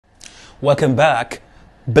Welcome back.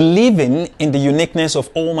 Believing in the uniqueness of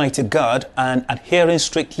Almighty God and adhering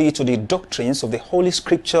strictly to the doctrines of the Holy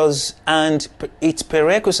Scriptures and its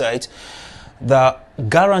prerequisites that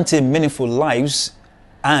guarantee meaningful lives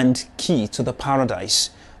and key to the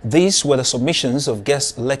paradise. These were the submissions of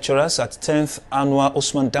guest lecturers at 10th Annual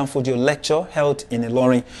Usman Danfodio Lecture held in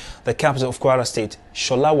ILORIN, the capital of Kwara State.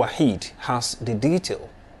 Shola Wahid has the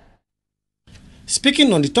detail.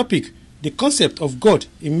 Speaking on the topic, the concept of God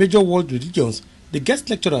in major world religions, the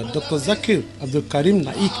guest lecturer, Dr. Zakir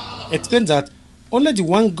Naik, explained that only the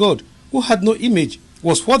one God who had no image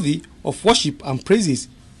was worthy of worship and praises.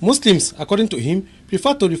 Muslims, according to him,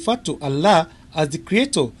 prefer to refer to Allah as the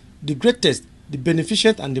creator, the greatest, the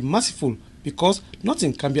beneficent and the merciful, because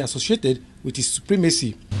nothing can be associated with his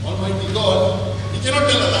supremacy. Almighty God, he cannot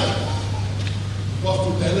tell a lie.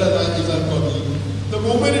 Because to tell a lie is ungodly. The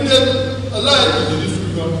moment he tells a lie, it is to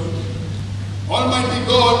be God. Almighty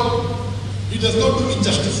God, he does not do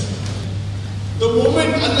injustice. The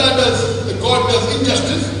moment the God does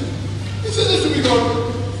injustice, he says it to be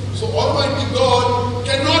God. So Almighty God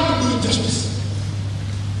cannot do injustice.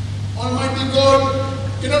 Almighty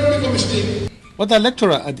God cannot make a mistake. Other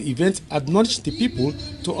lecturer at the event admonished the people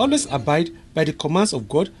to always abide by the commands of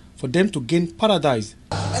God for them to gain paradise.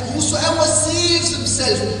 And whosoever saves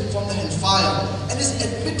himself from the hellfire and is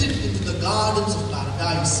admitted into the gardens of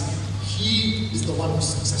paradise, he is the one who is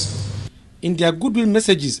successful. In their goodwill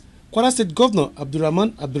messages, Kwara State Governor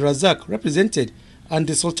Abdurrahman Abdulrazak represented, and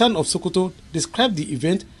the Sultan of Sokoto described the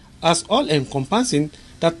event as all-encompassing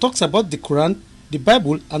that talks about the Quran, the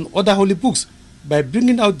Bible and other holy books by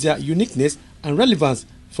bringing out their uniqueness and relevance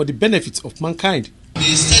for the benefits of mankind. Be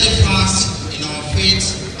steadfast in our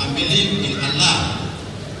faith and believe in Allah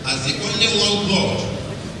as the only one God,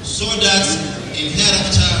 so that in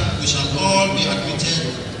hereafter we shall all be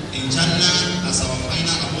admitted in Jannah as our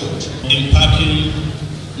final abode. Imparting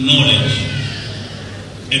knowledge,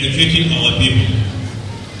 educating our people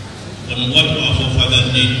on what our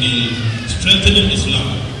forefathers did in strengthening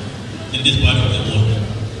Islam in this part of the world.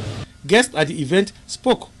 Guests at the event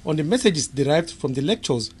spoke on the messages derived from the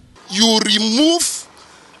lectures. You remove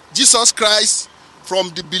Jesus Christ from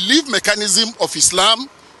the belief mechanism of Islam,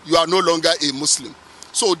 you are no longer a Muslim.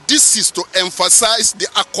 So this is to emphasize the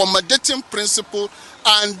accommodating principle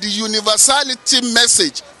and the universality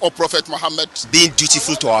message of Prophet Muhammad. Being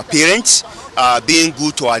dutiful to our parents, being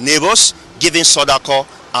good to our neighbors, giving sadaqah,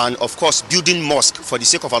 and of course building mosque for the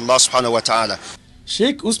sake of Allah subhanahu wa ta'ala.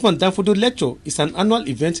 Sheikh Usman Danfodio Lecture is an annual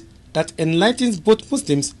event that enlightens both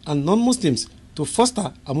Muslims and non-Muslims to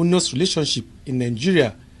foster harmonious relationship in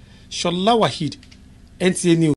Nigeria. Shola Wahid, NTA News.